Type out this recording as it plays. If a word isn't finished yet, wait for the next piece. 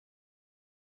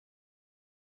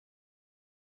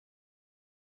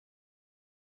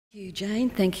Thank you, Jane.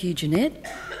 Thank you,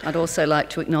 Jeanette. I'd also like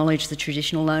to acknowledge the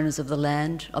traditional owners of the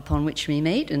land upon which we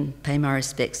meet and pay my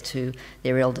respects to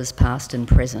their elders past and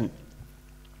present.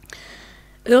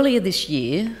 Earlier this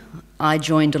year, I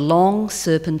joined a long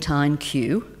serpentine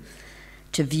queue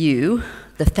to view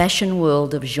the fashion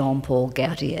world of Jean-Paul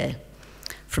Gaultier,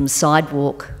 from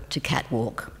sidewalk to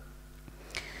catwalk.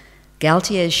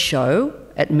 Gaultier's show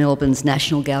at Melbourne's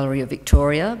National Gallery of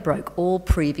Victoria broke all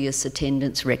previous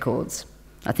attendance records.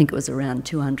 I think it was around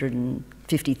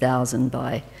 250,000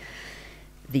 by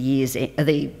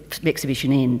the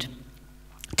exhibition end.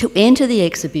 To enter the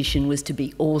exhibition was to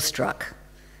be awestruck,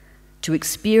 to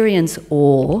experience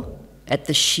awe at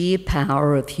the sheer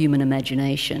power of human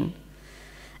imagination,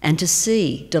 and to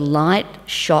see delight,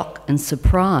 shock and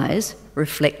surprise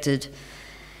reflected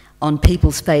on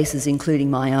people's faces, including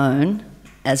my own,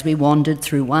 as we wandered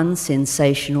through one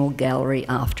sensational gallery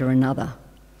after another.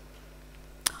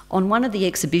 On one of the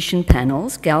exhibition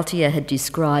panels, Gaultier had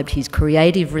described his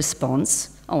creative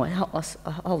response. Oh,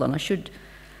 hold on, I should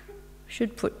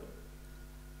put...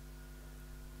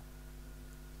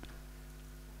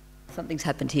 Something's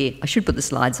happened here. I should put the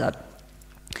slides up.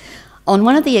 On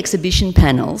one of the exhibition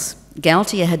panels,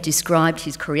 Gaultier had described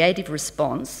his creative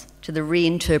response to the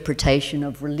reinterpretation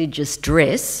of religious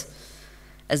dress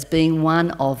as being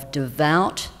one of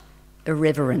devout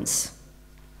irreverence.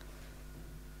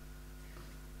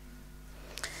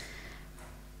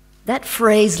 That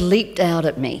phrase leaped out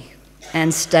at me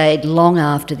and stayed long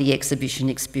after the exhibition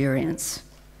experience.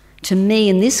 To me,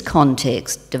 in this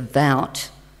context, devout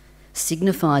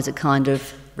signifies a kind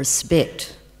of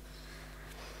respect,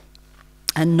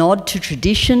 a nod to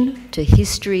tradition, to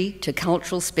history, to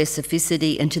cultural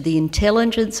specificity, and to the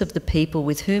intelligence of the people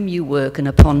with whom you work and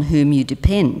upon whom you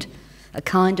depend, a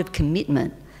kind of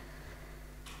commitment.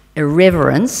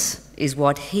 Irreverence is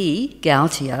what he,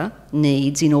 Gaultier,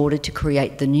 needs in order to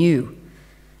create the new.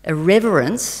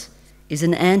 Irreverence is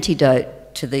an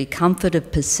antidote to the comfort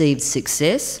of perceived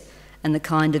success and the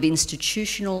kind of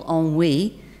institutional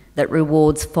ennui that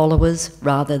rewards followers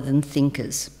rather than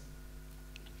thinkers.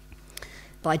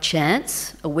 By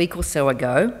chance, a week or so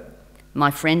ago,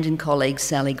 my friend and colleague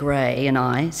Sally Gray and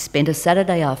I spent a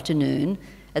Saturday afternoon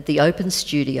at the open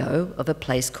studio of a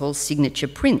place called Signature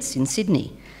Prints in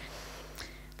Sydney.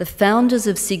 The founders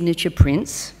of Signature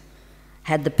Prints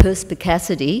had the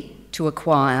perspicacity to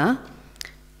acquire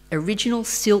original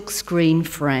silk screen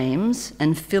frames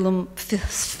and film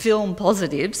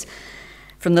positives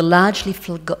from the largely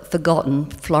forgotten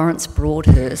Florence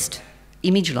Broadhurst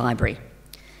Image Library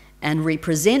and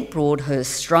represent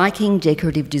Broadhurst's striking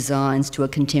decorative designs to a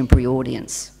contemporary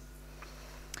audience.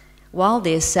 While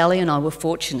there, Sally and I were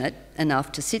fortunate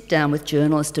enough to sit down with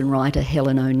journalist and writer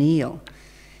Helen O'Neill,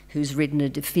 who's written a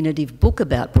definitive book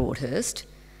about Broadhurst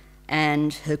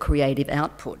and her creative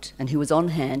output, and who was on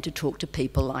hand to talk to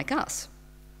people like us.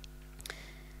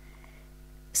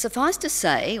 Suffice to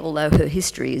say, although her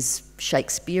history is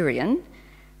Shakespearean,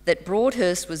 that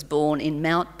Broadhurst was born in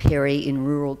Mount Perry in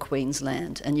rural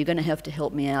Queensland, and you're going to have to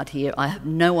help me out here. I have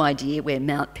no idea where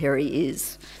Mount Perry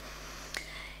is.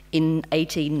 In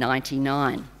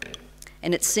 1899.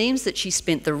 And it seems that she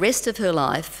spent the rest of her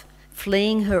life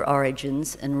fleeing her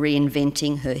origins and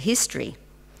reinventing her history.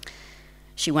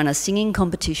 She won a singing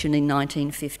competition in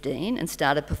 1915 and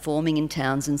started performing in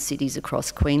towns and cities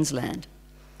across Queensland.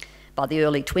 By the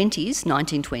early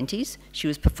 1920s, she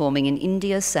was performing in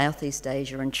India, Southeast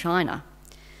Asia and China.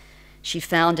 She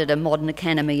founded a modern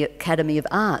academy of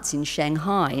arts in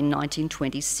Shanghai in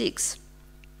 1926,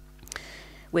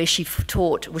 where she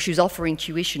was offering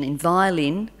tuition in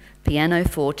violin, piano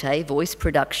forte, voice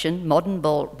production, modern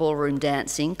ballroom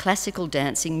dancing, classical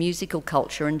dancing, musical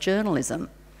culture and journalism.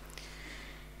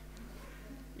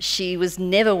 She was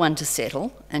never one to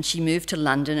settle, and she moved to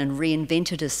London and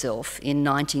reinvented herself in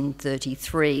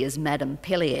 1933 as Madame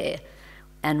Pellier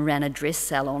and ran a dress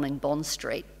salon in Bond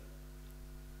Street.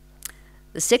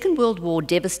 The Second World War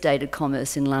devastated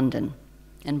commerce in London,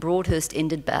 and Broadhurst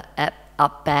ended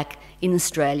up back in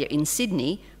Australia in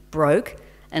Sydney, broke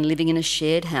and living in a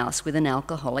shared house with an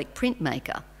alcoholic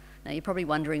printmaker. Now you're probably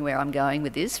wondering where I'm going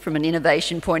with this from an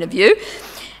innovation point of view,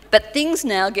 but things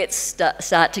now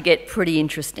start to get pretty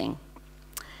interesting.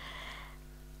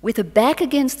 With her back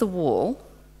against the wall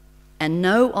and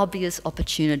no obvious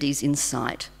opportunities in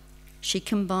sight, she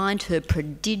combined her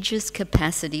prodigious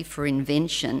capacity for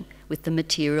invention with the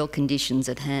material conditions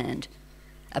at hand.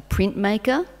 A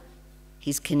printmaker,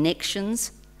 his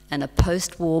connections, and a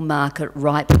post-war market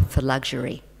ripe for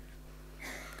luxury.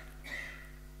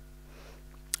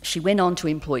 She went on to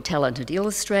employ talented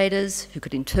illustrators who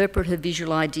could interpret her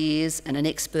visual ideas and an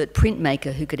expert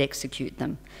printmaker who could execute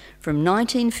them. From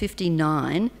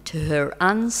 1959 to her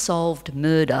unsolved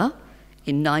murder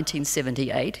in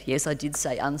 1978, yes, I did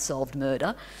say unsolved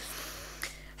murder,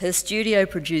 her studio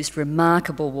produced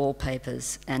remarkable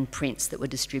wallpapers and prints that were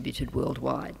distributed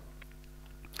worldwide.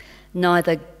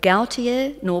 Neither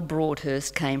Gautier nor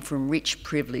Broadhurst came from rich,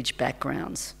 privileged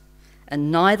backgrounds, and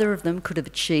neither of them could have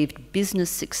achieved business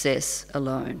success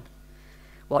alone.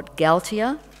 What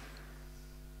Gautier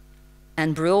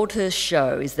and Broadhurst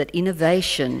show is that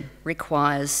innovation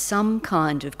requires some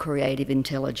kind of creative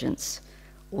intelligence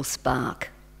or spark.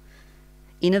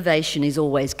 Innovation is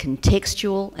always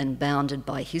contextual and bounded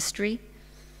by history,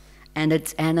 and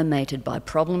it's animated by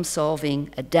problem solving,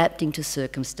 adapting to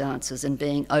circumstances, and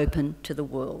being open to the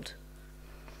world.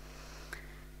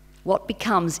 What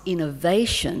becomes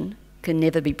innovation can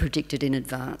never be predicted in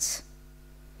advance.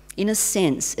 In a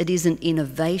sense, it isn't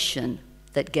innovation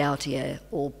that Gautier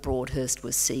or Broadhurst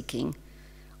was seeking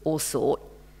or sought,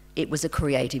 it was a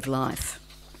creative life.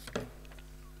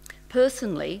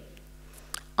 Personally,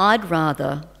 I'd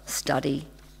rather study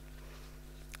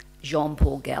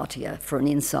Jean-Paul Gaultier for an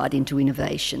insight into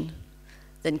innovation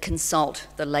than consult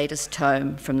the latest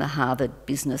tome from the Harvard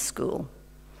Business School.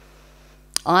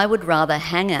 I would rather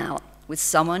hang out with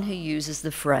someone who uses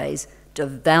the phrase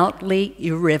devoutly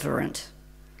irreverent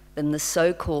than the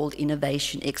so-called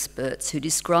innovation experts who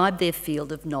describe their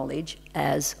field of knowledge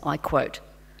as, I quote,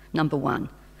 number one.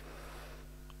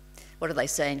 What do they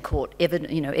say in court?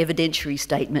 Evidentiary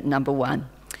statement number one.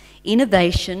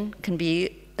 Innovation can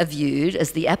be viewed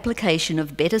as the application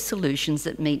of better solutions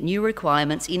that meet new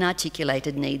requirements,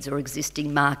 inarticulated needs, or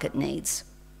existing market needs.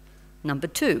 Number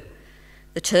two,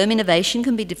 the term innovation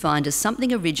can be defined as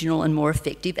something original and more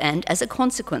effective and, as a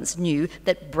consequence, new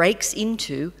that breaks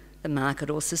into the market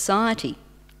or society.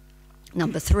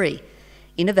 Number three,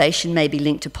 innovation may be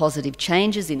linked to positive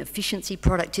changes in efficiency,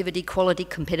 productivity, quality,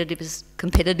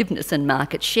 competitiveness and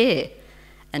market share.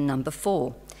 And number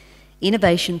four,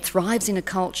 innovation thrives in a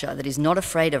culture that is not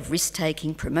afraid of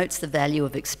risk-taking, promotes the value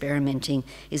of experimenting,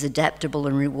 is adaptable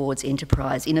and rewards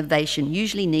enterprise. Innovation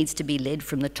usually needs to be led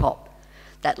from the top.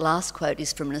 That last quote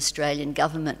is from an Australian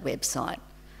government website.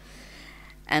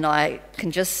 And I can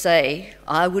just say,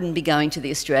 I wouldn't be going to the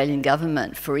Australian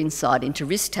government for insight into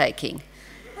risk-taking.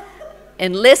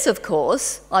 Unless, of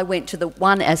course, I went to the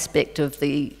one aspect of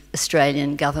the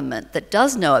Australian government that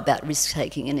does know about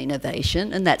risk-taking and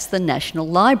innovation, and that's the National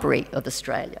Library of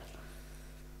Australia.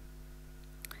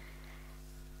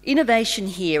 Innovation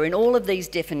here, in all of these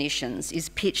definitions, is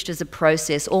pitched as a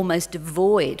process almost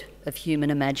devoid of human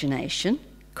imagination,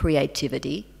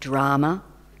 creativity, drama,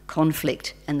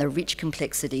 conflict, and the rich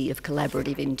complexity of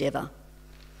collaborative endeavour.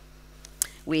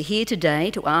 We're here today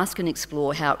to ask and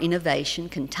explore how innovation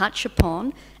can touch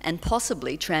upon and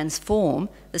possibly transform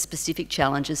the specific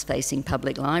challenges facing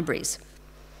public libraries.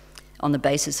 On the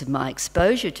basis of my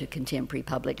exposure to contemporary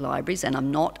public libraries, and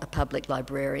I'm not a public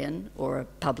librarian or a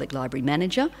public library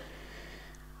manager,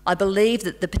 I believe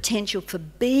that the potential for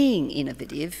being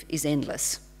innovative is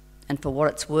endless. And for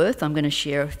what it's worth, I'm going to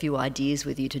share a few ideas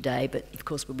with you today, but of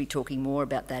course we'll be talking more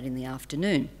about that in the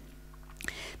afternoon.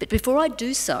 But before I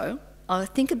do so, I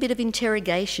think a bit of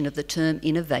interrogation of the term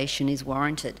innovation is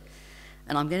warranted.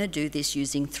 And I'm going to do this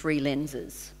using three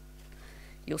lenses.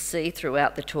 You'll see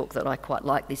throughout the talk that I quite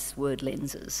like this word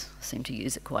lenses. I seem to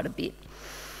use it quite a bit.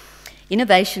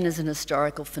 Innovation is an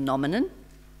historical phenomenon.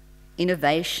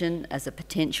 Innovation as a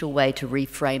potential way to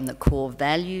reframe the core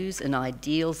values and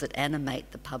ideals that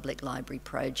animate the public library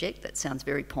project. That sounds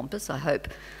very pompous. I hope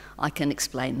I can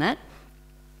explain that.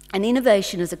 And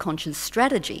innovation as a conscious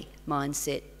strategy,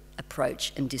 mindset,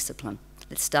 approach and discipline.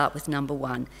 Let's start with number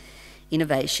one,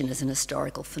 innovation as an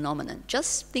historical phenomenon.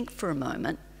 Just think for a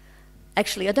moment.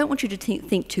 Actually, I don't want you to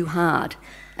think too hard,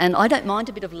 and I don't mind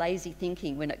a bit of lazy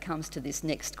thinking when it comes to this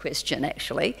next question,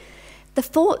 actually. The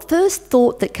first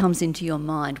thought that comes into your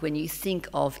mind when you think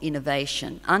of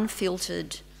innovation,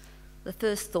 unfiltered, the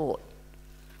first thought.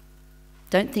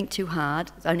 Don't think too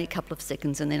hard, it's only a couple of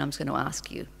seconds, and then I'm just going to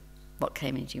ask you what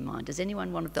came into your mind. Does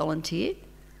anyone want to volunteer?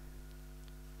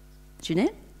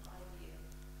 Jeanette?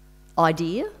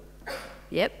 Idea?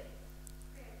 Yep.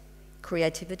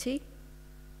 Creativity?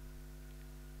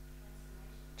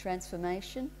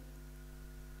 Transformation?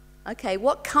 Okay,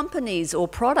 what companies or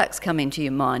products come into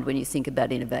your mind when you think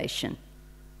about innovation?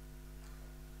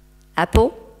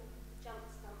 Apple?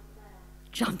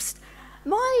 Jumpstart.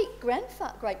 My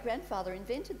great-grandfather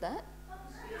invented that.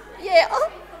 Yeah.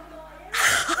 Oh.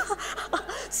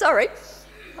 Sorry.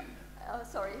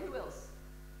 Sorry, who else?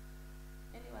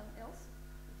 Anyone else?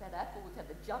 had Apple, we've had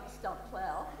the jump stump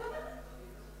plough.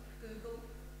 Google,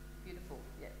 beautiful,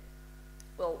 yeah.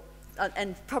 Well,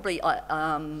 and probably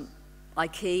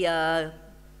IKEA,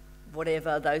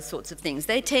 whatever, those sorts of things.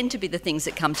 They tend to be the things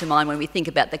that come to mind when we think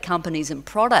about the companies and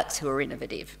products who are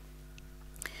innovative.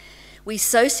 We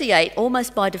associate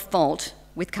almost by default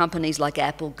with companies like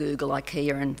Apple, Google,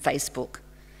 IKEA and Facebook,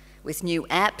 with new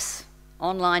apps,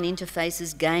 online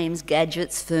interfaces, games,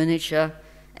 gadgets, furniture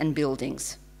and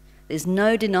buildings. There's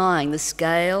no denying the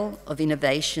scale of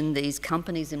innovation these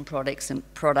companies and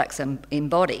products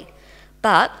embody.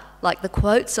 But, like the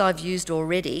quotes I've used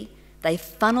already, they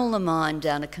funnel the mind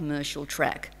down a commercial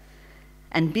track.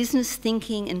 And business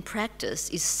thinking and practice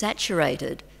is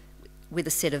saturated with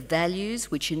a set of values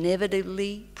which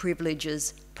inevitably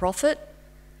privileges profit,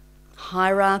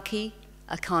 hierarchy,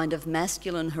 a kind of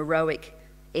masculine heroic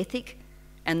ethic,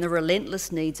 and the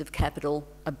relentless needs of capital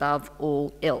above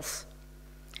all else.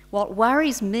 What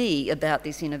worries me about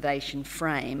this innovation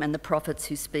frame and the prophets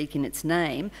who speak in its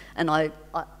name, and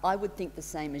I would think the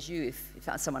same as you if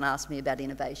someone asked me about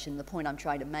innovation, the point I'm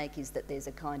trying to make is that there's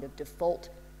a kind of default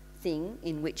thing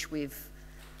in which we've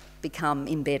become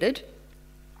embedded,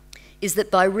 is that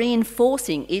by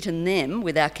reinforcing it and them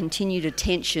with our continued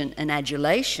attention and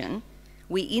adulation,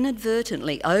 we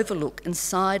inadvertently overlook and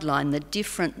sideline the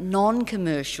different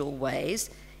non-commercial ways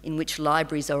in which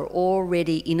libraries are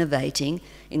already innovating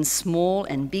in small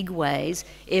and big ways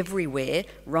everywhere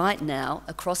right now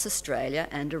across Australia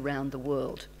and around the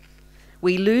world.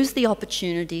 We lose the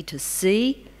opportunity to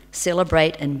see,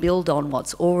 celebrate and build on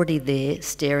what's already there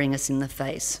staring us in the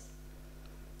face.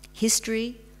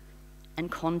 History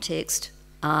and context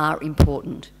are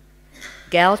important.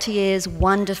 Gautier's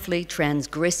wonderfully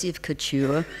transgressive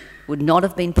couture would not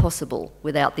have been possible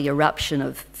without the eruption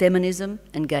of feminism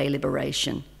and gay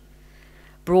liberation.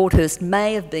 Broadhurst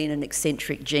may have been an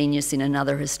eccentric genius in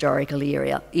another historical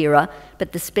era,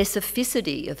 but the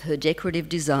specificity of her decorative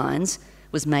designs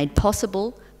was made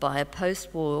possible by a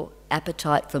post-war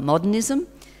appetite for modernism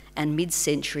and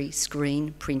mid-century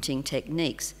screen printing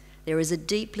techniques. There is a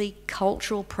deeply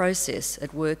cultural process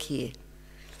at work here.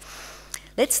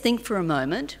 Let's think for a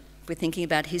moment, if we're thinking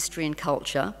about history and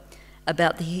culture,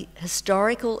 about the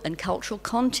historical and cultural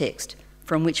context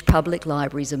from which public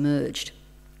libraries emerged.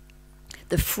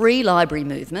 The free library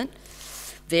movement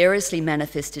variously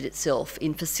manifested itself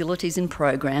in facilities and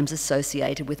programs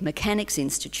associated with mechanics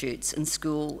institutes and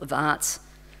School of Arts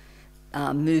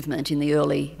movement in the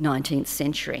early 19th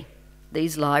century.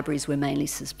 These libraries were mainly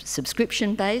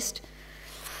subscription-based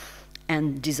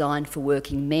and designed for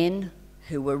working men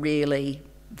who were really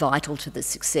vital to the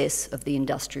success of the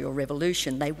Industrial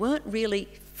Revolution. They weren't really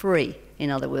free, in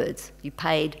other words. You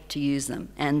paid to use them,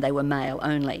 and they were male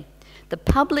only. The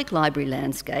public library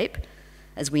landscape,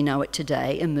 as we know it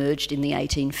today, emerged in the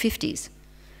 1850s.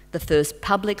 The first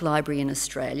public library in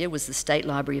Australia was the State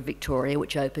Library of Victoria,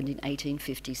 which opened in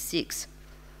 1856.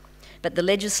 But the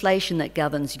legislation that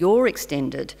governs your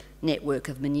extended network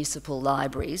of municipal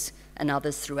libraries and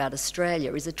others throughout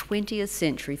Australia is a 20th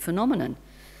century phenomenon.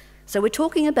 So we're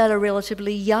talking about a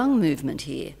relatively young movement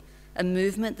here, a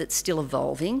movement that's still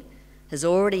evolving, has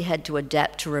already had to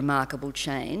adapt to remarkable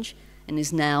change, and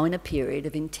is now in a period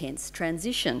of intense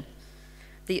transition.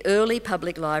 The early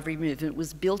public library movement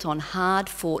was built on hard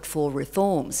fought for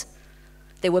reforms.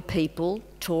 There were people,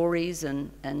 Tories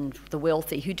and the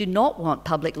wealthy, who did not want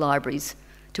public libraries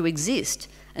to exist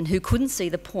and who couldn't see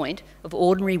the point of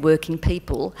ordinary working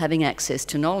people having access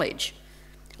to knowledge.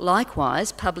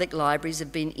 Likewise, public libraries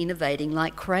have been innovating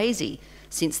like crazy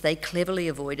since they cleverly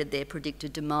avoided their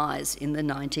predicted demise in the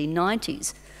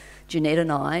 1990s. Jeanette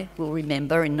and I will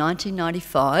remember in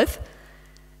 1995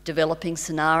 developing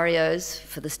scenarios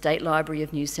for the State Library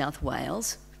of New South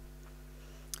Wales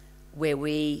where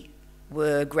we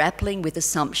were grappling with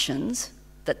assumptions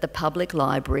that the public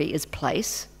library as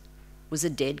place was a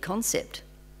dead concept.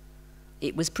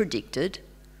 It was predicted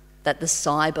that the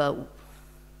cyber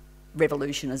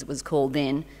revolution, as it was called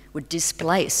then, would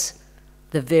displace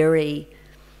the very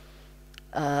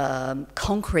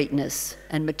concreteness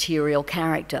and material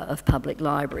character of public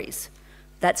libraries.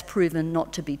 That's proven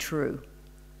not to be true,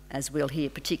 as we'll hear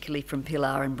particularly from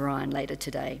Pilar and Brian later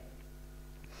today.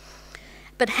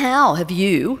 But how have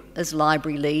you, as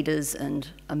library leaders and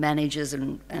managers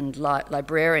and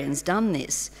librarians, done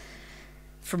this?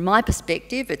 From my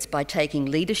perspective, it's by taking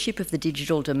leadership of the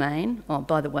digital domain. Oh,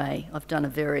 by the way, I've done a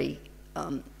very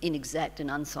inexact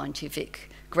and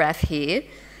unscientific graph here,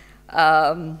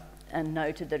 and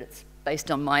noted that it's based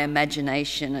on my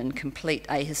imagination and complete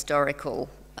ahistorical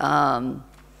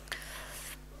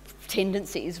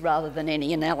tendencies rather than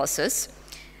any analysis.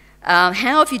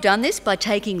 How have you done this? By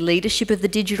taking leadership of the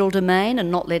digital domain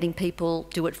and not letting people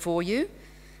do it for you,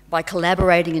 by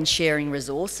collaborating and sharing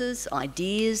resources,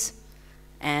 ideas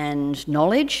and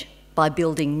knowledge, by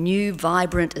building new,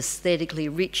 vibrant, aesthetically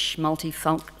rich,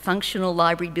 multifunctional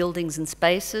library buildings and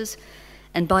spaces,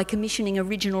 and by commissioning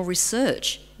original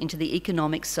research into the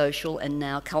economic, social and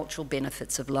now cultural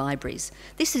benefits of libraries.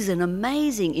 This is an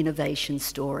amazing innovation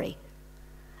story,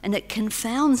 and it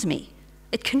confounds me.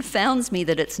 It confounds me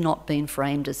that it's not been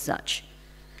framed as such.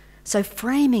 So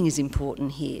framing is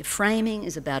important here. Framing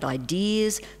is about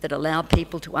ideas that allow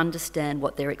people to understand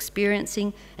what they're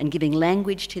experiencing and giving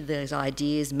language to those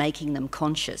ideas, making them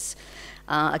conscious.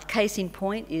 A case in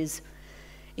point is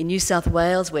in New South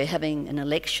Wales, we're having an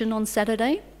election on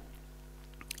Saturday,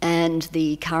 and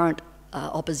the current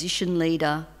opposition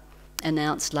leader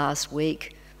announced last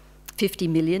week 50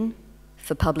 million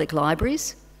for public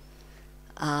libraries.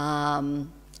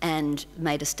 And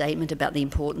made a statement about the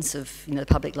importance of the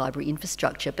public library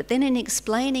infrastructure. But then in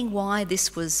explaining why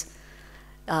this was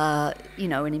an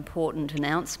important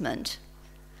announcement,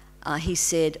 he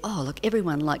said, oh, look,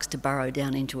 everyone likes to burrow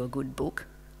down into a good book.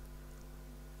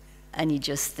 And you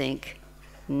just think,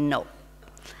 no,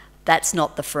 that's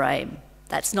not the frame.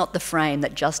 That's not the frame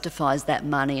that justifies that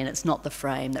money, and it's not the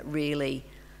frame that really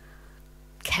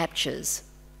captures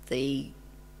the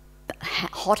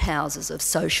hothouses of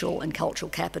social and cultural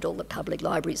capital that public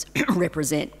libraries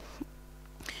represent.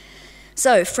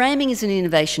 So framing is an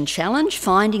innovation challenge,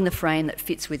 finding the frame that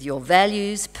fits with your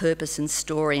values, purpose and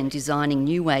story, and designing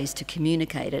new ways to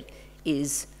communicate it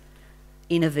is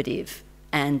innovative,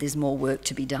 and there's more work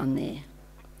to be done there.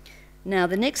 Now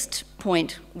the next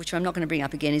point, which I'm not going to bring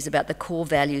up again, is about the core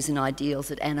values and ideals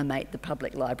that animate the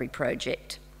public library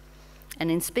project. And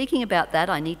in speaking about that,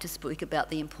 I need to speak about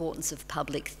the importance of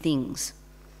public things.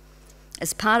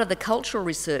 As part of the cultural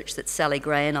research that Sally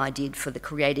Gray and I did for the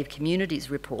Creative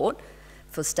Communities report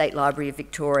for State Library of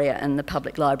Victoria and the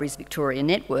Public Libraries Victoria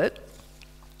Network,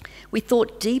 we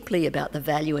thought deeply about the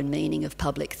value and meaning of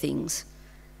public things.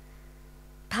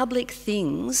 Public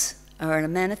things are a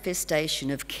manifestation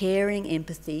of caring,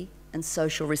 empathy, and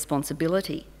social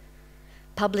responsibility.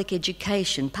 Public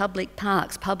education, public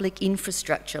parks, public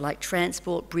infrastructure like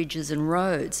transport, bridges and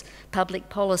roads, public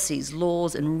policies,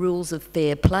 laws and rules of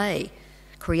fair play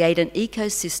create an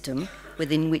ecosystem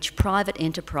within which private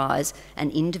enterprise and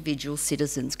individual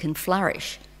citizens can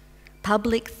flourish.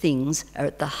 Public things are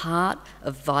at the heart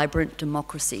of vibrant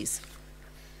democracies.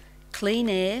 Clean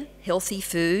air, healthy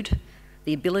food,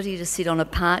 the ability to sit on a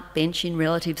park bench in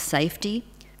relative safety,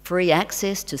 free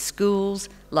access to schools,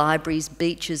 libraries,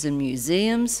 beaches and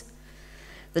museums,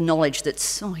 the knowledge that,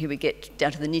 here we get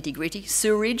down to the nitty-gritty,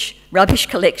 sewerage, rubbish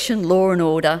collection, law and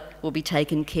order will be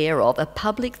taken care of, are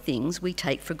public things we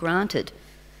take for granted.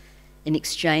 In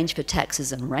exchange for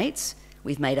taxes and rates,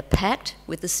 we've made a pact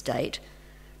with the state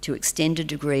to extend a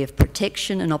degree of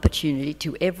protection and opportunity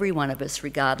to every one of us,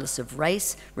 regardless of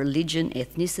race, religion,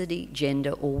 ethnicity,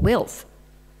 gender or wealth.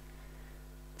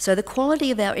 So the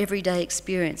quality of our everyday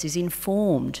experience is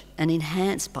informed and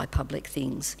enhanced by public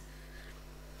things.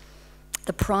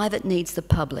 The private needs the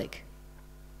public,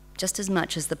 just as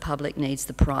much as the public needs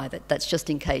the private. That's just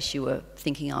in case you were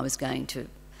thinking I was going to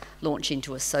launch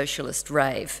into a socialist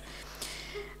rave.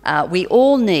 We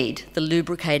all need the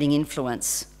lubricating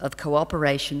influence of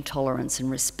cooperation, tolerance and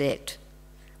respect,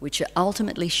 which are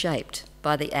ultimately shaped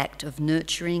by the act of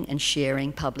nurturing and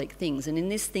sharing public things. And in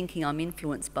this thinking, I'm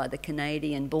influenced by the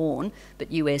Canadian-born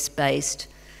but US-based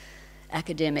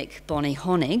academic Bonnie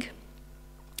Honig,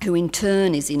 who in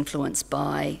turn is influenced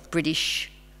by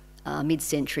British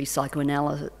mid-century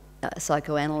psychoanalyst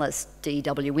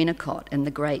D.W. Winnicott and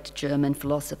the great German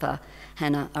philosopher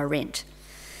Hannah Arendt.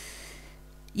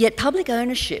 Yet public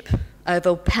ownership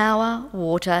over power,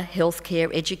 water, healthcare,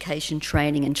 education,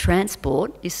 training and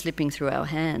transport is slipping through our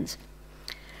hands.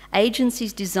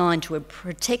 Agencies designed to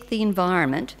protect the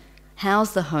environment,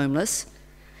 house the homeless,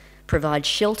 provide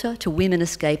shelter to women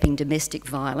escaping domestic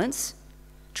violence,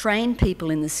 train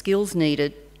people in the skills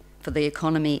needed for the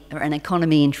economy or an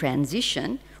economy in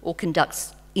transition, or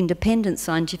conduct independent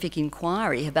scientific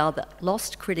inquiry have either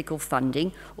lost critical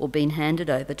funding or been handed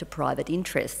over to private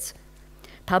interests.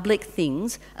 Public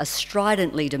things are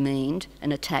stridently demeaned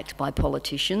and attacked by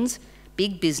politicians,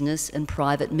 big business and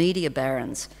private media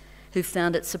barons, who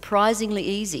found it surprisingly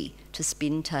easy to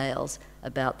spin tales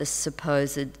about the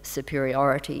supposed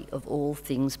superiority of all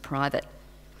things private.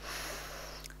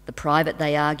 The private,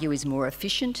 they argue, is more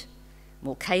efficient,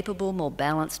 more capable, more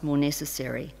balanced, more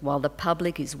necessary, while the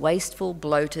public is wasteful,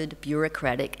 bloated,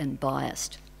 bureaucratic and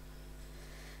biased.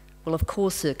 Well, of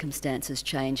course circumstances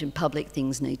change and public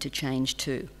things need to change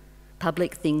too.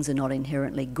 Public things are not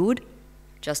inherently good,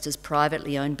 just as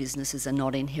privately owned businesses are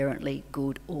not inherently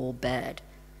good or bad.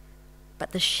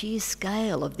 But the sheer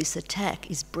scale of this attack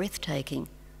is breathtaking.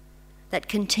 That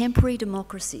contemporary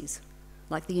democracies,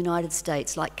 like the United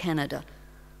States, like Canada,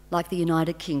 like the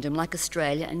United Kingdom, like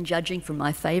Australia, and judging from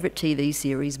my favourite TV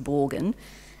series, Borgen,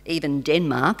 even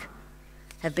Denmark,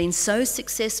 have been so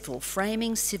successful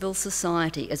framing civil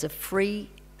society as a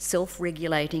free,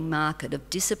 self-regulating market of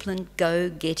disciplined,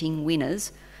 go-getting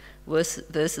winners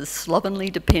versus slovenly,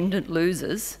 dependent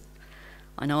losers.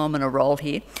 I know I'm on a roll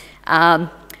here.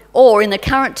 Or, in the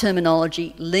current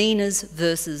terminology, leaners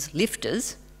versus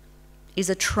lifters,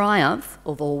 is a triumph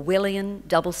of Orwellian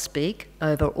doublespeak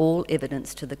over all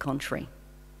evidence to the contrary.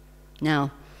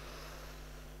 Now,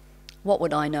 what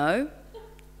would I know?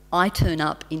 I turn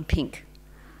up in pink,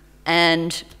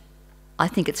 and I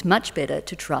think it's much better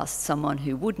to trust someone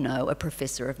who would know, a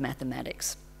professor of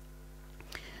mathematics.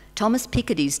 Thomas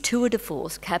Piketty's tour de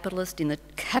force, capital in the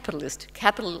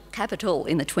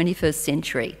 21st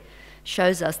century,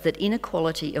 shows us that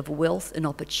inequality of wealth and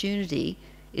opportunity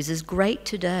is as great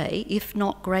today, if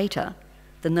not greater,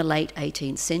 than the late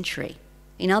 18th century.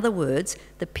 In other words,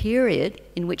 the period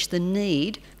in which the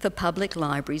need for public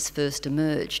libraries first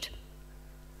emerged.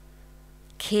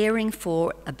 Caring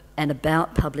for and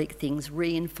about public things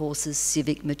reinforces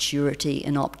civic maturity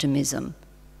and optimism.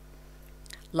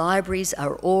 Libraries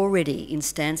are already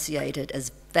instantiated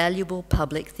as valuable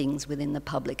public things within the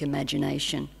public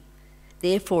imagination.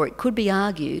 Therefore, it could be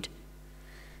argued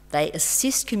they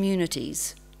assist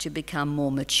communities to become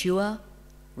more mature,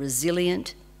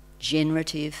 resilient,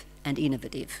 generative, and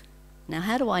innovative. Now,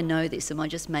 how do I know this? Am I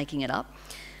just making it up?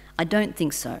 I don't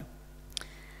think so.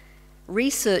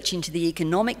 Research into the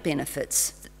economic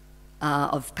benefits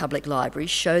of public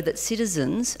libraries show that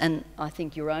citizens, and I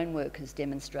think your own work has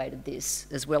demonstrated this,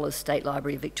 as well as State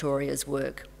Library of Victoria's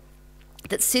work,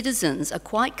 that citizens are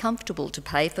quite comfortable to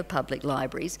pay for public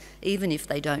libraries even if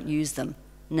they don't use them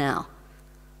now.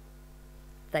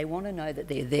 They want to know that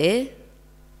they're there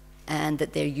and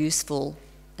that they're useful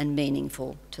and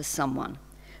meaningful to someone.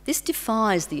 This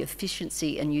defies the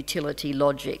efficiency and utility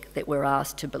logic that we're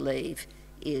asked to believe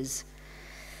is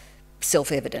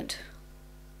self-evident.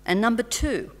 And number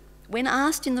two, when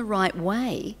asked in the right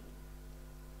way,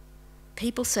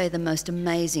 people say the most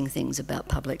amazing things about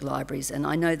public libraries, and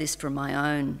I know this from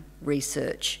my own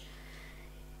research.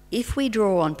 If we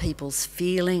draw on people's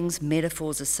feelings,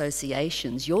 metaphors,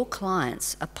 associations, your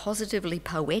clients are positively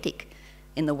poetic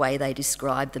in the way they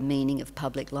describe the meaning of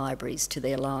public libraries to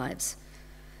their lives.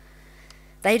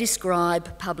 They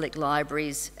describe public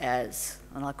libraries as,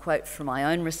 and I quote from my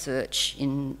own research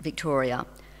in Victoria,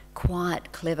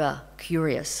 quiet, clever,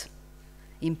 curious,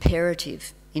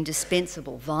 imperative,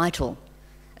 indispensable, vital,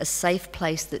 a safe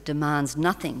place that demands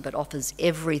nothing but offers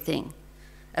everything,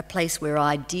 a place where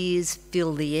ideas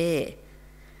fill the air.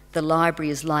 The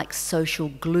library is like social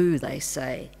glue, they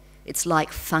say. It's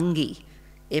like fungi,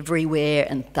 everywhere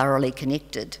and thoroughly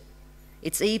connected.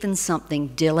 It's even something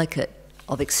delicate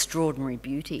of extraordinary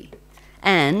beauty.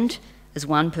 And, as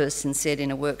one person said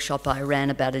in a workshop I ran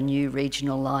about a new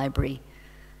regional library,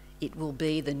 it will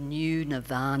be the new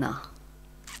nirvana.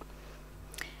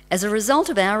 As a result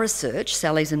of our research,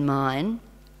 Sally's and mine,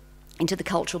 into the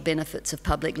cultural benefits of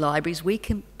public libraries, we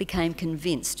became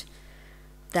convinced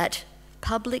that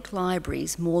public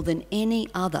libraries, more than any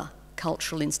other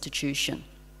cultural institution,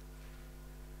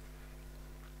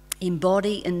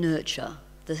 embody and nurture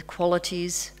the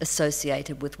qualities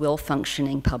associated with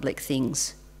well-functioning public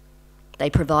things. They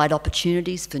provide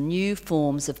opportunities for new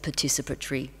forms of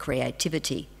participatory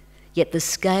creativity, yet the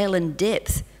scale and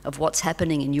depth of what's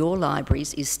happening in your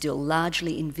libraries is still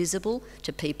largely invisible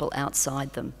to people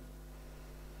outside them.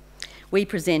 We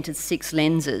presented 6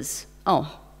 lenses.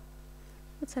 Oh,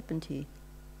 what's happened here?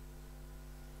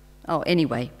 Oh,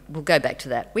 anyway, we'll go back to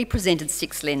that. We presented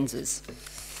 6 lenses,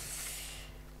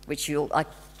 which I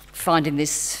find in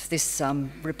this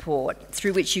report,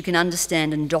 through which you can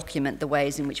understand and document the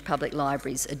ways in which public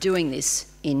libraries are doing this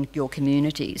in your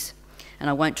communities. And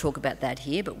I won't talk about that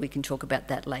here, but we can talk about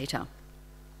that later.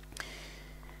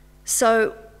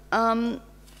 So,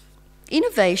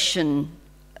 innovation.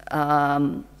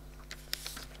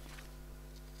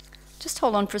 Just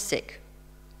hold on for a sec.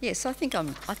 Yes, I think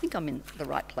I'm in the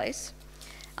right place.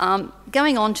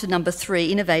 Going on to number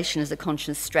 3, innovation as a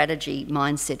conscious strategy,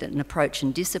 mindset, and approach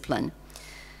and discipline.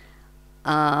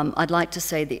 I'd like to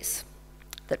say this,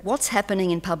 that what's happening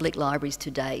in public libraries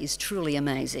today is truly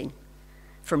amazing.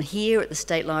 From here at the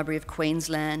State Library of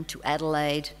Queensland to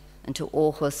Adelaide and to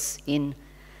Aarhus in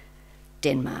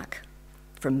Denmark.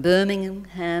 From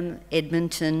Birmingham,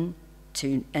 Edmonton,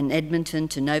 and Edmonton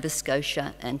to Nova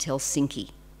Scotia and Helsinki.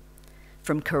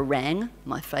 From Kerrang,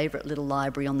 my favourite little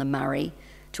library on the Murray,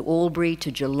 to Albury,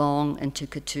 to Geelong and to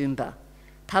Katoomba.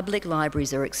 Public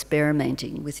libraries are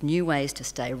experimenting with new ways to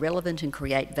stay relevant and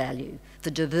create value for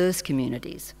diverse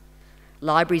communities.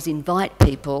 Libraries invite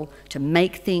people to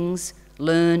make things,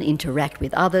 learn, interact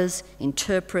with others,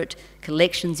 interpret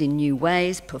collections in new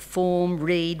ways, perform,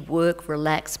 read, work,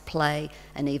 relax, play,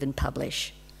 and even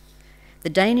publish. The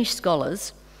Danish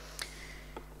scholars,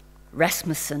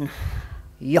 Rasmussen,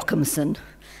 Jochimsen,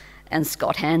 and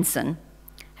Scott Hansen,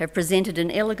 have presented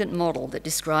an elegant model that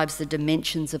describes the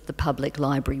dimensions of the public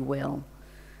library well.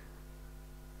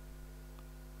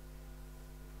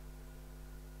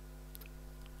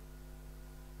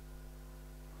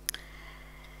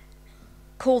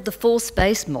 Called the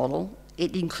four-space model,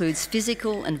 it includes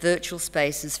physical and virtual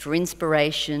spaces for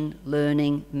inspiration,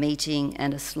 learning, meeting,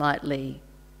 and a slightly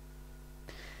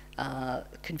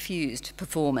confused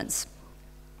performance.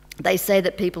 They say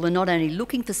that people are not only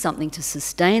looking for something to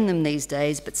sustain them these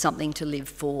days, but something to live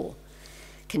for.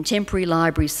 Contemporary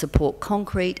libraries support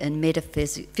concrete and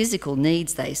metaphysical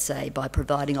needs, they say, by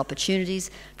providing opportunities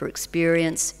for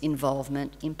experience,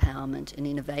 involvement, empowerment, and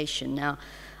innovation. Now,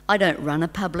 I don't run a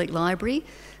public library,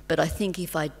 but I think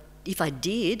if I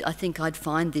did, I think I'd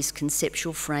find this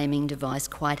conceptual framing device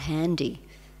quite handy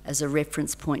as a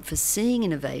reference point for seeing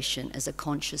innovation as a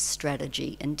conscious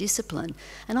strategy and discipline.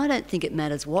 And I don't think it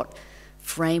matters what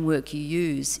framework you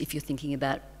use if you're thinking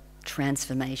about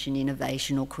transformation,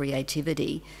 innovation, or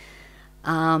creativity.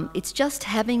 It's just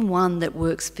having one that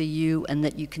works for you and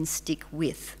that you can stick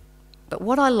with. But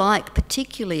what I like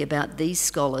particularly about these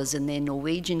scholars and their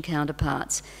Norwegian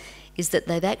counterparts is that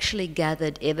they've actually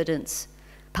gathered evidence,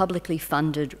 publicly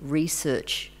funded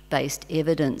research-based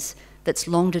evidence that's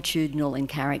longitudinal in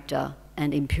character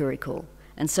and empirical.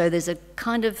 And so there's a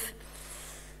kind of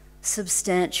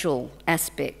substantial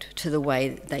aspect to the way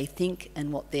they think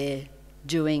and what they're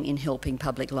doing in helping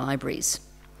public libraries.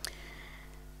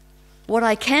 What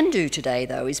I can do today,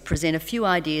 though, is present a few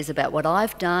ideas about what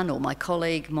I've done, or my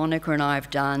colleague Monica and I have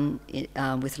done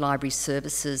with library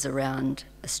services around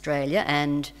Australia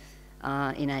and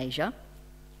in Asia,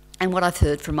 and what I've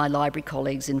heard from my library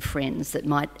colleagues and friends that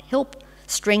might help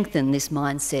strengthen this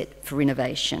mindset for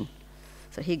innovation.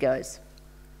 So here goes.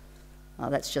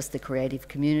 That's just the Creative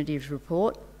Communities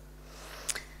report.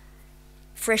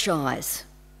 Fresh eyes.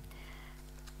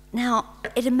 Now,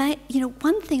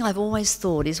 one thing I've always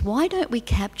thought is, why don't we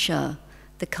capture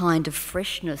the kind of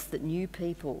freshness that new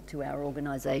people to our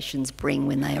organisations bring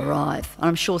when they arrive?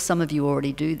 I'm sure some of you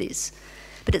already do this.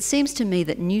 But it seems to me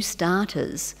that new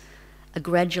starters are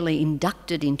gradually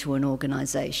inducted into an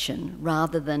organisation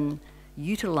rather than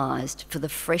utilised for the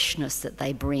freshness that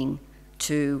they bring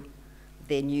to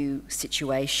their new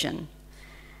situation.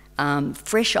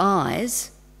 Fresh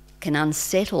eyes can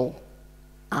unsettle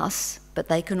us, but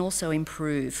they can also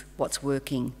improve what's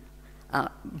working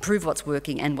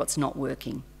and what's not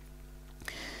working.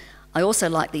 I also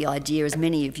like the idea, as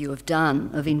many of you have done,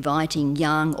 of inviting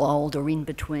young, old, or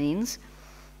in-betweens.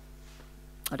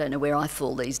 I don't know where I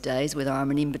fall these days, whether I'm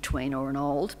an in-between or an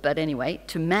old, but anyway,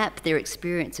 to map their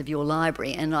experience of your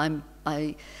library. And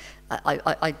I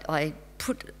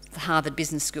put the Harvard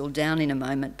Business School down in a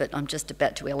moment, but I'm just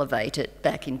about to elevate it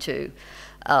back into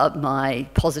my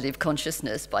positive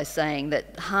consciousness by saying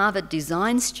that Harvard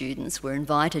design students were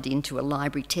invited into a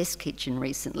library test kitchen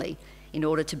recently in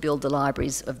order to build the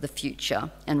libraries of the future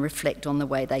and reflect on the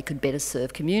way they could better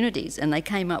serve communities. And they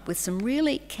came up with some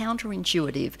really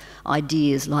counterintuitive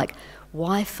ideas like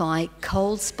Wi-Fi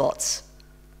cold spots.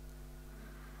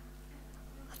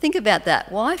 Think about that,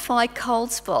 Wi-Fi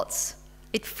cold spots.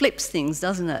 It flips things,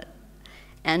 doesn't it?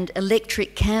 And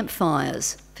electric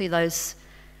campfires for those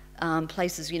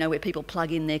places, where people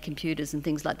plug in their computers and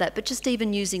things like that. But just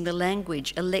even using the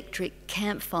language, electric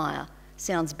campfire,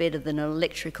 sounds better than an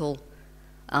electrical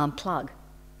plug,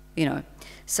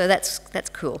 So that's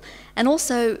cool. And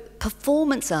also,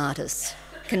 performance artists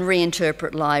can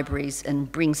reinterpret libraries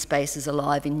and bring spaces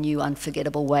alive in new,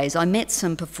 unforgettable ways. I met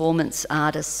some performance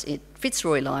artists at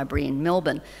Fitzroy Library in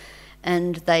Melbourne,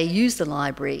 and they used the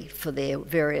library for their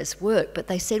various work, but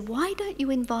they said, why don't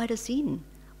you invite us in?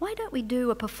 Why don't we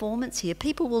do a performance here?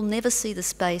 People will never see the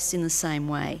space in the same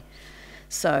way.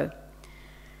 So,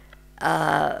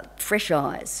 fresh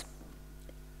eyes,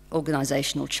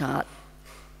 organisational chart,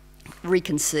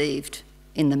 reconceived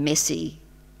in the messy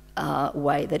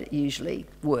way that it usually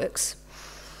works.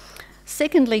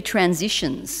 Secondly,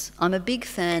 transitions. I'm a big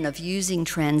fan of using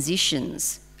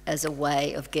transitions as a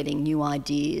way of getting new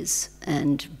ideas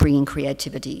and bringing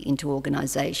creativity into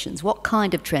organisations. What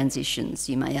kind of transitions,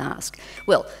 you may ask?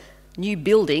 Well, new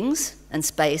buildings and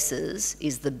spaces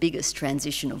is the biggest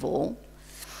transition of all.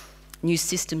 New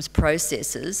systems,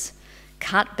 processes,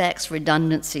 cutbacks,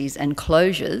 redundancies and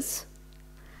closures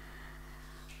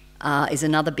is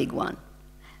another big one.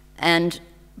 And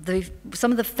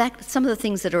some of the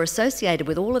things that are associated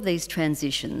with all of these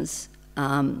transitions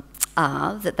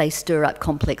are that they stir up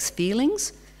complex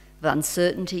feelings of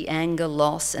uncertainty, anger,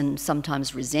 loss, and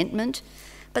sometimes resentment,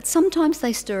 but sometimes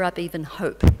they stir up even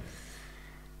hope.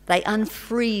 They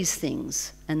unfreeze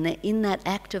things, and in that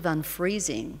act of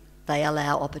unfreezing, they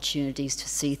allow opportunities to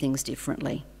see things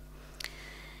differently.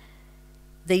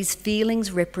 These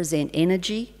feelings represent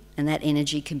energy, and that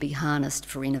energy can be harnessed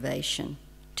for innovation.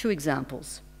 2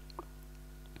 examples.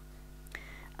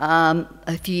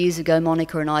 A few years ago,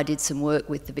 Monica and I did some work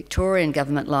with the Victorian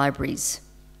Government Libraries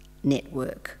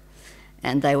Network,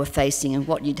 and they were facing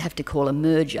what you'd have to call a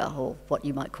merger, or what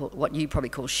you probably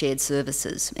call shared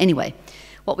services. Anyway,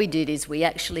 what we did is we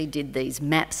actually did these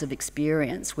maps of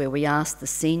experience where we asked the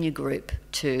senior group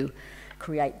to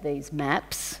create these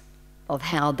maps of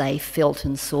how they felt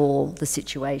and saw the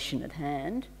situation at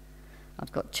hand.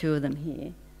 I've got 2 of them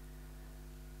here.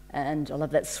 And I love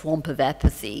that swamp of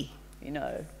apathy, you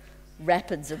know,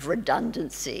 rapids of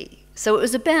redundancy. So it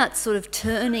was about sort of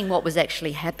turning what was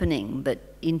actually happening, but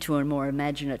into a more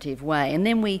imaginative way. And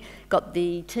then we got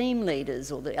the team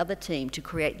leaders or the other team to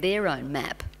create their own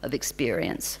map of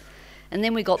experience. And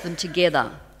then we got them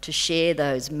together to share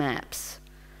those maps.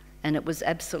 And it was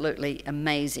absolutely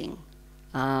amazing,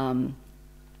 the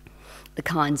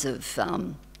kinds of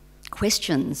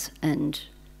questions and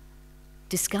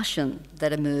discussion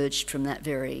that emerged from that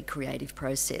very creative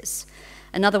process.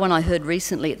 Another one I heard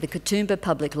recently at the Katoomba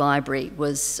Public Library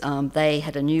was they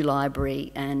had a new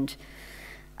library, and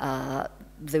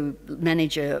the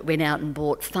manager went out and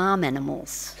bought farm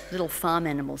animals, little farm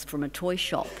animals from a toy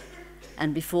shop.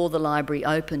 And before the library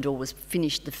opened or was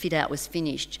finished, the fit out was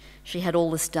finished, she had all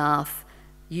the staff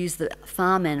use the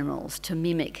farm animals to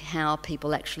mimic how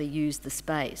people actually use the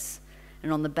space.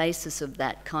 And on the basis of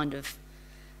that kind of,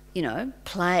 you know,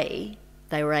 play,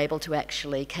 they were able to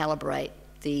actually calibrate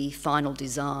the final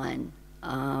design.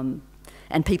 And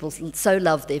people so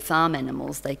loved their farm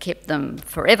animals, they kept them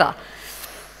forever.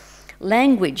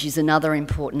 Language is another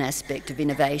important aspect of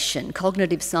innovation.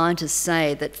 Cognitive scientists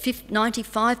say that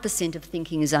 95% of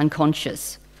thinking is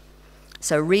unconscious.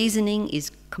 So reasoning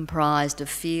is comprised of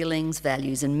feelings,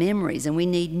 values and memories, and we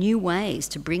need new ways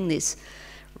to bring this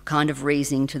kind of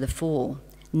reasoning to the fore.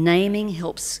 Naming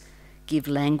helps give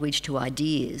language to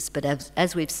ideas, but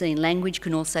as we've seen, language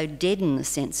can also deaden the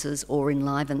senses or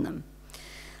enliven them.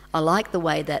 I like the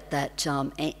way that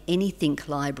Anythink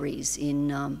libraries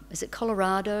in, is it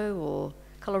Colorado?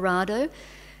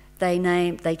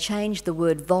 They changed the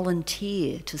word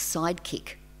volunteer to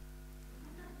sidekick.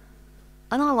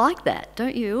 And I like that,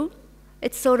 don't you?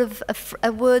 It's sort of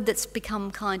a word that's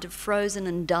become kind of frozen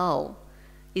and dull,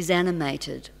 is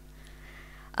animated.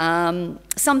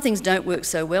 Some things don't work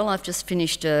so well. I've just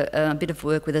finished a bit of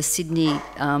work with a Sydney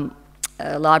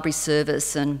library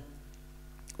service, and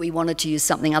we wanted to use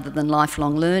something other than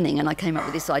lifelong learning, and I came up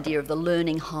with this idea of the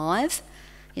learning hive.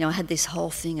 You know, I had this whole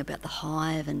thing about the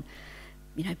hive and,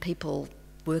 you know, people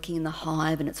working in the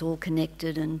hive and it's all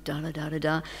connected and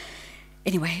da-da-da-da-da.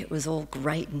 Anyway, it was all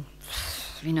great and,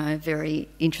 you know, very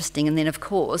interesting. And then, of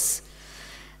course,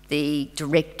 the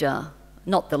director,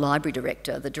 not the library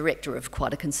director, the director of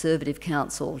quite a conservative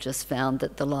council just found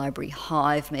that the library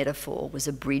hive metaphor was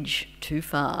a bridge too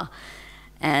far,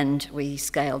 and we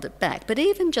scaled it back. But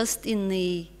even just in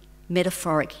the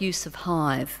metaphoric use of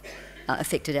hive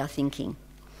affected our thinking.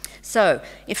 So,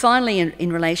 finally,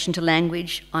 in relation to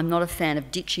language, I'm not a fan of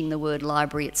ditching the word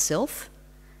library itself.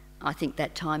 I think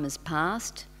that time has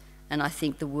passed, and I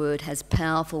think the word has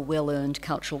powerful, well-earned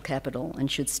cultural capital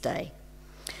and should stay.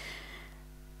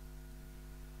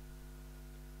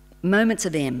 Moments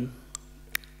of M.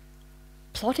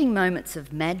 Plotting moments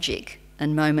of magic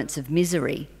and moments of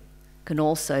misery can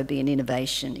also be an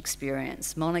innovation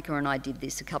experience. Monica and I did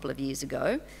this a couple of years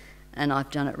ago, and I've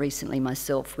done it recently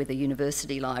myself with a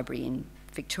university library in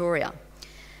Victoria.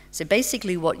 So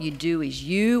basically what you do is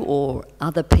you or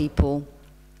other people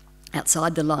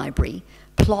outside the library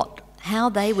plot how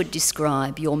they would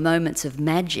describe your moments of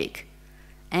magic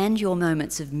and your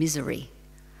moments of misery.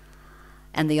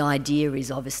 And the idea is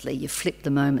obviously you flip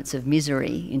the moments of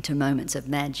misery into moments of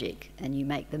magic, and you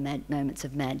make the moments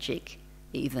of magic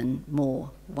even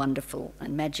more wonderful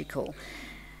and magical.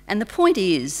 And the point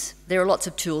is, there are lots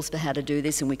of tools for how to do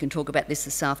this, and we can talk about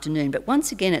this afternoon, but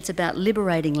once again, it's about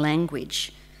liberating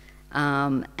language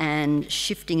and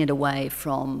shifting it away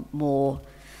from more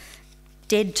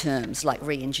dead terms like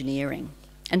re-engineering.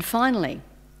 And finally,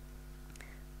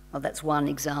 well, that's one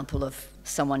example of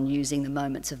someone using the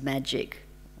moments of magic,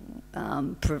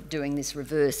 doing this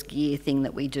reverse gear thing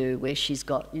that we do where she's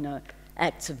got, you know,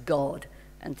 acts of God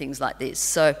and things like this.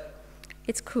 So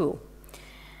it's cool.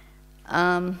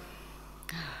 Sometimes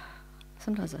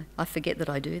I forget that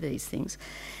I do these things.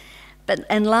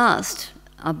 And last,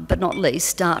 but not least,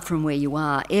 start from where you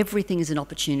are. Everything is an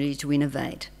opportunity to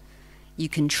innovate. You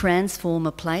can transform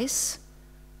a place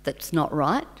that's not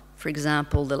right. For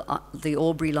example, the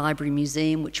Albury Library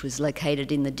Museum, which was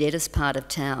located in the deadest part of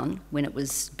town when it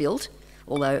was built,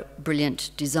 although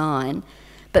brilliant design,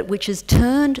 but which has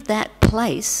turned that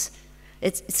place,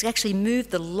 it's actually moved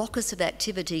the locus of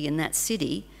activity in that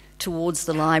city towards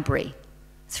the library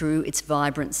through its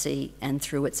vibrancy and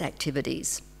through its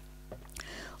activities.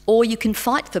 Or you can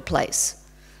fight for place.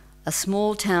 A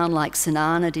small town like St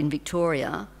Arnaud in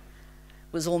Victoria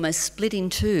was almost split in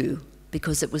two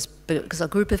because a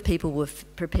group of people were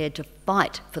prepared to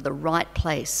fight for the right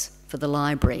place for the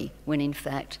library when in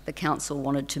fact the council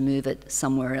wanted to move it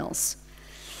somewhere else.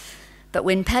 But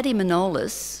when Paddy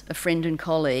Manolis, a friend and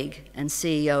colleague and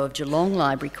CEO of Geelong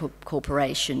Library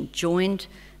Corporation, joined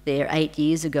there 8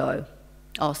 years ago,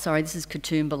 oh sorry, this is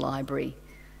Katoomba Library,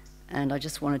 and I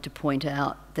just wanted to point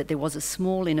out that there was a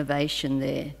small innovation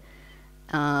there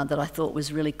that I thought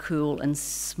was really cool and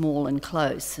small and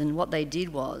close. And what they did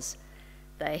was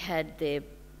they had their,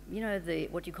 you know,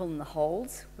 what do you call them, the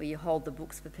holds, where you hold the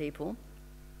books for people.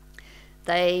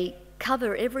 They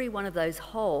cover every one of those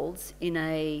holds in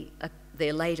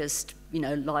their latest, you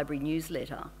know, library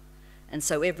newsletter. And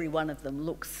so every one of them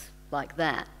looks like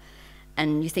that.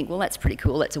 And you think, well, that's pretty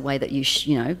cool. That's a way that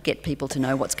you know, get people to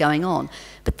know what's going on.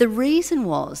 But the reason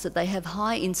was that they have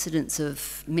high incidence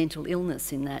of mental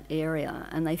illness in that area,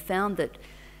 and they found that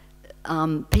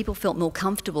people felt more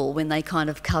comfortable when they kind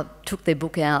of took their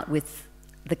book out with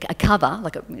a cover,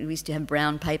 like we used to have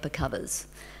brown paper covers,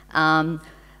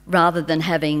 rather than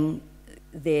having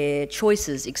their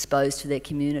choices exposed to their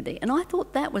community. And I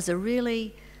thought that was a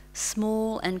really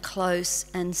small and close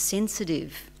and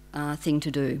sensitive thing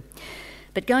to do.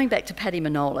 But going back to Paddy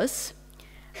Manolis,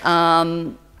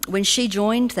 when she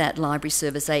joined that library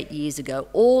service 8 years ago,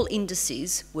 all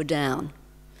indices were down.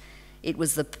 It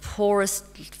was the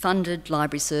poorest funded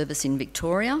library service in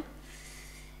Victoria.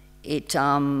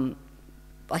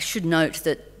 I should note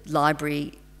that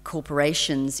library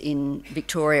corporations in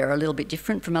Victoria are a little bit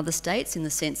different from other states in the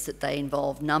sense that they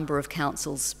involve a number of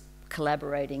councils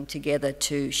collaborating together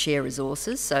to share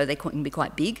resources, so they can be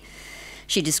quite big.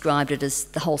 She described it as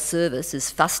the whole service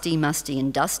as fusty, musty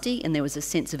and dusty, and there was a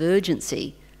sense of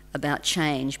urgency about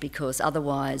change because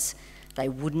otherwise they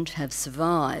wouldn't have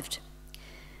survived.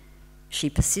 She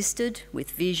persisted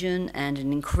with vision and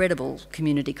an incredible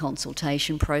community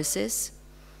consultation process.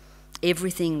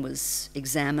 Everything was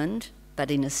examined, but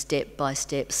in a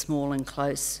step-by-step, small and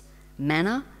close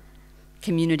manner.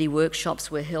 Community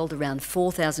workshops were held. Around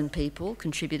 4,000 people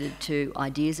contributed to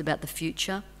ideas about the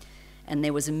future, and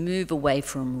there was a move away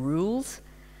from rules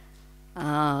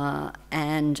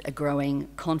and a growing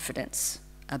confidence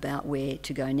about where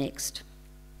to go next.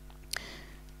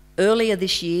 Earlier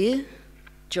this year,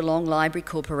 Geelong Library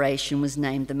Corporation was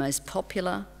named the most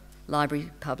popular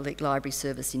public library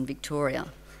service in Victoria.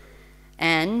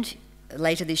 And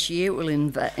later this year, it will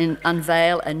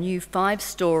unveil a new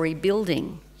 5-storey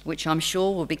building, which I'm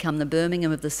sure will become the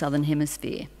Birmingham of the Southern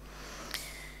Hemisphere.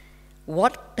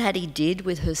 What Paddy did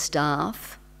with her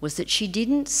staff was that she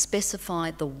didn't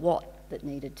specify the what that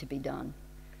needed to be done.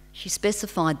 She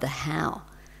specified the how.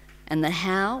 And the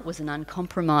how was an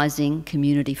uncompromising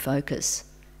community focus.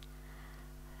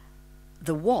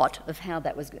 The what of how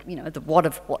that was, you know, the what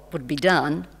of what would be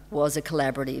done was a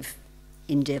collaborative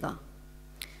endeavour.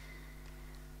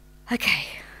 Okay.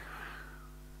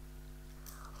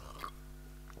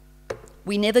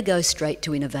 We never go straight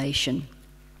to innovation,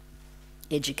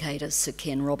 educator Sir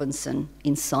Ken Robinson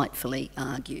insightfully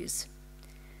argues.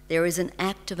 There is an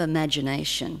act of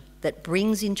imagination that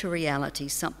brings into reality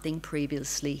something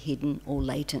previously hidden or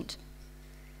latent.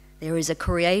 There is a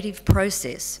creative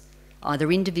process,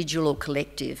 either individual or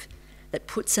collective, that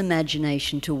puts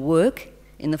imagination to work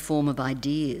in the form of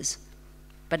ideas.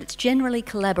 But it's generally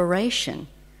collaboration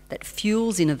that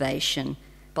fuels innovation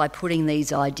by putting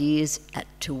these ideas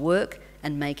to work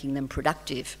and making them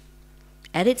productive.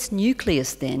 At its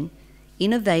nucleus then,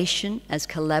 innovation as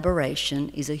collaboration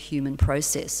is a human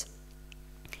process.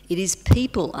 It is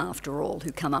people, after all,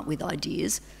 who come up with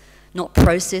ideas, not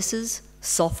processes,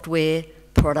 software,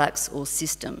 products or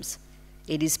systems.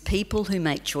 It is people who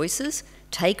make choices,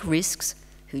 take risks,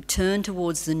 who turn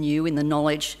towards the new in the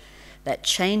knowledge that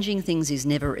changing things is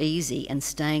never easy and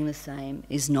staying the same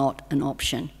is not an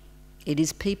option. It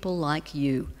is people like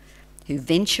you who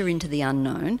venture into the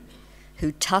unknown,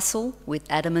 who tussle with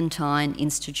adamantine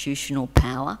institutional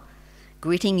power,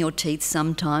 gritting your teeth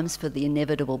sometimes for the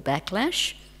inevitable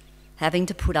backlash, having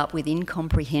to put up with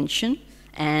incomprehension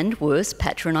and, worse,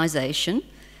 patronisation,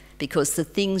 because the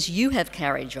things you have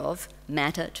carriage of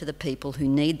matter to the people who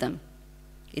need them.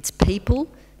 It's people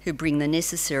who bring the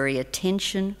necessary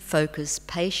attention, focus,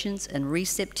 patience and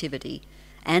receptivity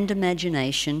and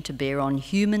imagination to bear on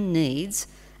human needs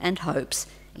and hopes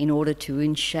in order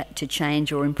to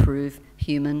change or improve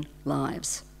human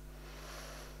lives.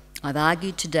 I've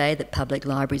argued today that public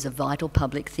libraries are vital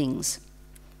public things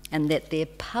and that their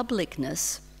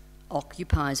publicness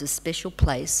occupies a special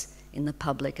place in the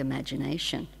public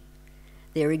imagination.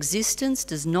 Their existence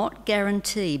does not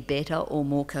guarantee better or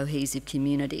more cohesive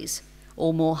communities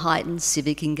or more heightened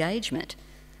civic engagement,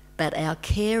 but our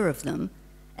care of them,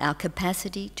 our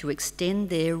capacity to extend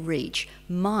their reach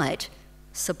might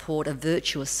support a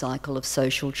virtuous cycle of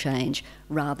social change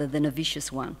rather than a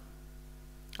vicious one.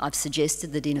 I've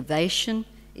suggested that innovation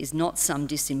is not some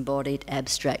disembodied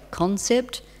abstract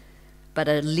concept, but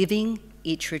a living,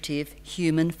 iterative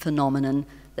human phenomenon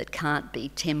that can't be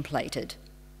templated.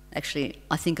 Actually,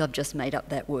 I think I've just made up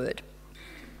that word.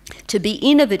 To be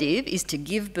innovative is to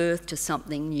give birth to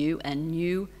something new, and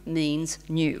new means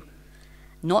new.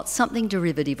 Not something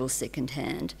derivative or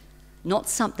second-hand, not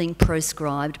something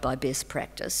proscribed by best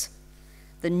practice.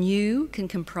 The new can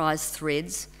comprise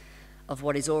threads of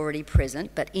what is already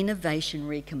present, but innovation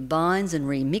recombines and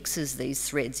remixes these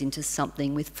threads into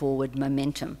something with forward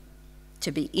momentum.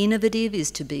 To be innovative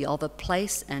is to be of a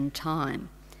place and time.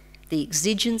 The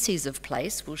exigencies of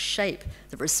place will shape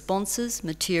the responses,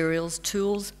 materials,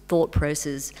 tools, thought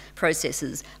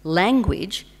processes,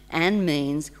 language, and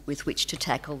means with which to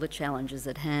tackle the challenges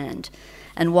at hand.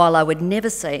 And while I would never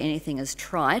say anything as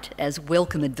trite as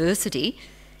welcome adversity,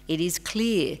 it is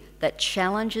clear that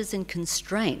challenges and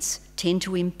constraints tend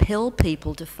to impel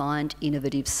people to find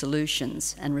innovative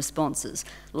solutions and responses,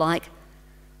 like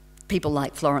people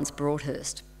like Florence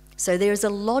Broadhurst. So there is a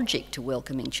logic to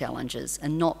welcoming challenges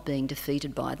and not being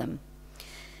defeated by them.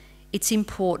 It's the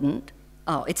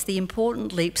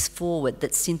important leaps forward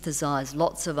that synthesise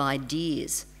lots of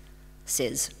ideas,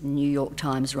 says New York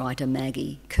Times writer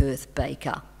Maggie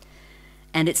Kurth-Baker.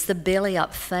 And it's the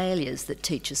belly-up failures that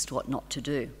teach us what not to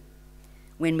do.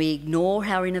 When we ignore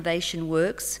how innovation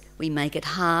works, we make it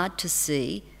hard to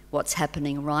see what's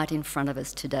happening right in front of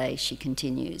us today, she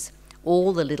continues.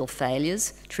 All the little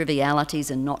failures,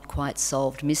 trivialities and not quite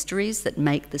solved mysteries that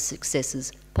make the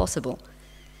successes possible.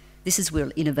 This is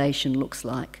what innovation looks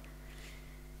like.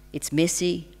 It's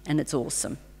messy and it's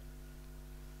awesome.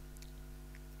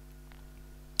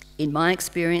 In my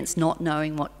experience, not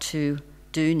knowing what to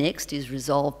do next is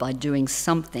resolved by doing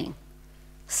something.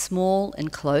 Small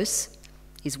and close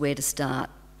is where to start.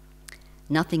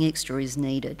 Nothing extra is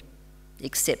needed,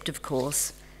 except, of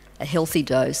course, a healthy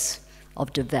dose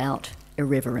of devout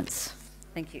irreverence.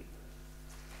 Thank you.